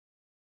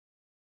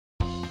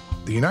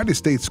The United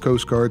States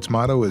Coast Guard's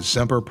motto is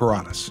Semper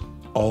Paratus,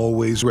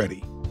 always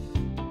ready.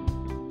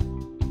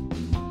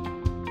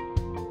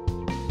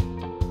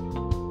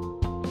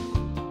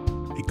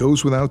 It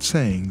goes without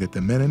saying that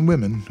the men and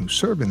women who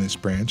serve in this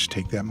branch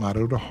take that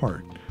motto to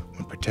heart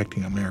when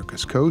protecting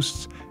America's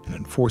coasts and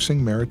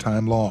enforcing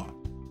maritime law.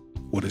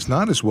 What is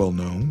not as well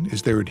known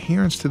is their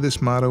adherence to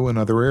this motto in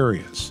other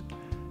areas,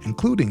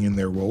 including in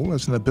their role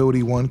as an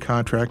Ability One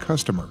contract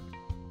customer.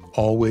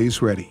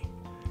 Always ready.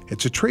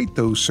 It's a trait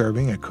those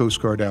serving at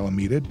Coast Guard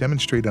Alameda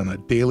demonstrate on a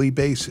daily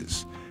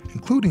basis,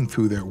 including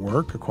through their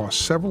work across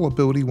several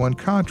Ability One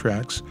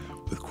contracts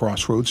with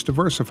Crossroads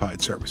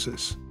Diversified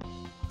Services.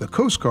 The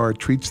Coast Guard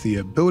treats the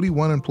Ability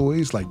One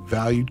employees like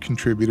valued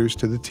contributors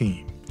to the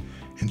team,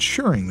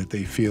 ensuring that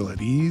they feel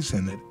at ease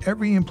and that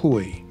every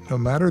employee, no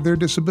matter their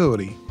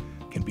disability,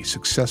 can be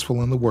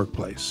successful in the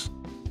workplace.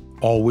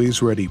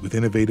 Always ready with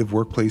innovative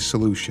workplace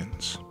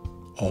solutions.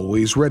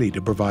 Always ready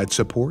to provide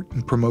support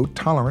and promote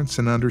tolerance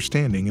and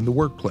understanding in the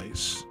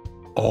workplace.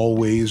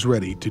 Always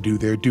ready to do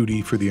their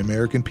duty for the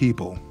American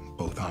people,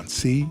 both on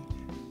sea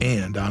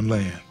and on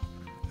land.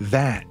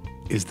 That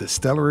is the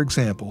stellar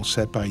example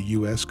set by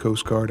U.S.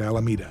 Coast Guard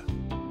Alameda.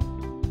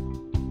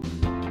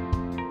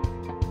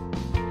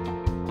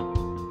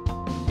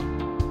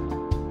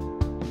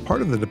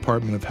 Part of the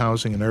Department of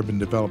Housing and Urban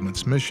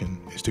Development's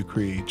mission is to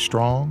create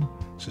strong,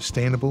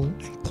 sustainable,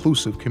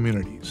 inclusive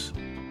communities.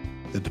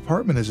 The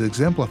department has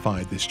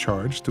exemplified this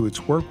charge through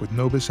its work with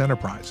Novus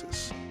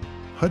Enterprises.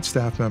 HUD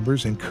staff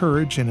members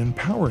encourage and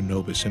empower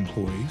Novus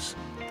employees,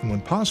 and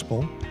when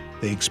possible,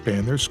 they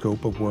expand their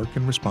scope of work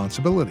and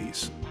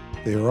responsibilities.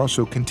 They are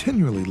also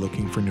continually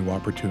looking for new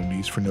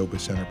opportunities for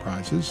Novus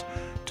Enterprises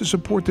to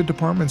support the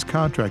department's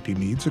contracting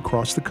needs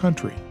across the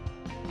country.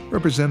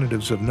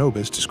 Representatives of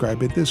Novus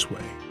describe it this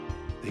way: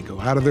 they go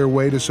out of their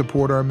way to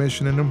support our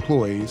mission and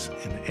employees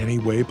in any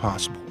way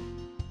possible.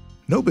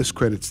 Novus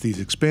credits these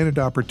expanded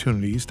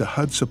opportunities to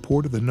HUD's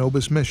support of the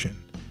Novus mission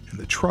and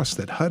the trust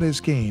that HUD has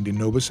gained in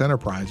Novus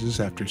Enterprises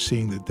after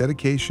seeing the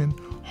dedication,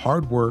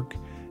 hard work,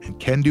 and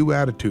can-do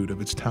attitude of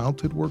its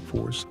talented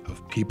workforce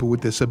of people with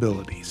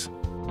disabilities.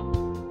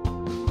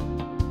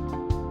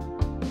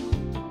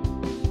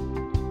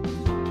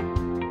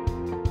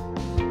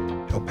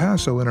 El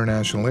Paso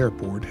International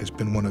Airport has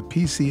been one of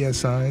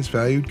PCSI's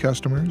valued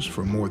customers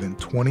for more than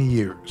 20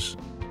 years.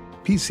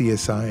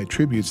 PCSI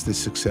attributes this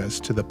success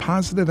to the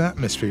positive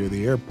atmosphere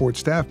the airport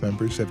staff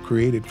members have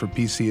created for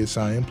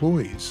PCSI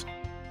employees.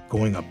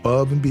 Going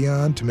above and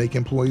beyond to make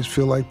employees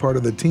feel like part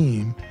of the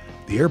team,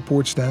 the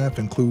airport staff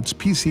includes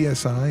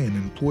PCSI and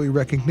employee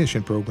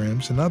recognition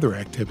programs and other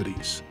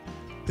activities.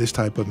 This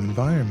type of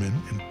environment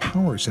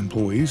empowers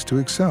employees to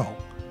excel,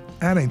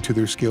 adding to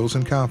their skills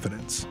and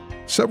confidence.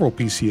 Several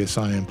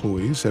PCSI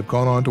employees have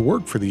gone on to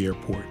work for the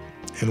airport,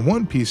 and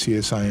one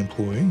PCSI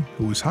employee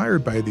who was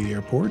hired by the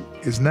airport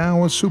is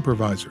now a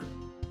supervisor.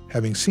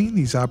 Having seen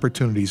these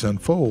opportunities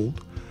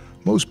unfold,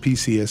 most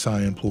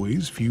PCSI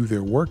employees view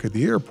their work at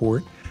the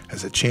airport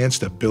as a chance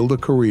to build a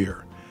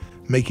career,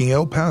 making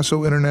El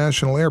Paso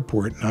International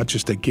Airport not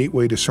just a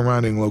gateway to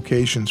surrounding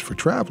locations for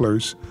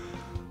travelers,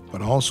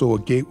 but also a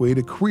gateway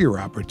to career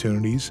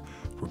opportunities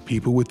for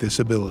people with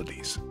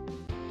disabilities.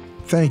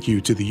 Thank you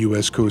to the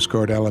U.S. Coast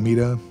Guard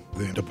Alameda,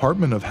 the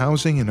Department of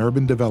Housing and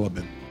Urban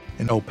Development,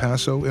 and El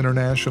Paso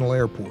International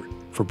Airport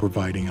for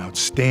providing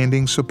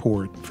outstanding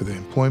support for the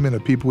employment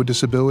of people with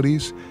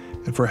disabilities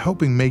and for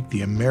helping make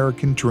the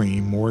American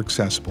dream more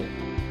accessible.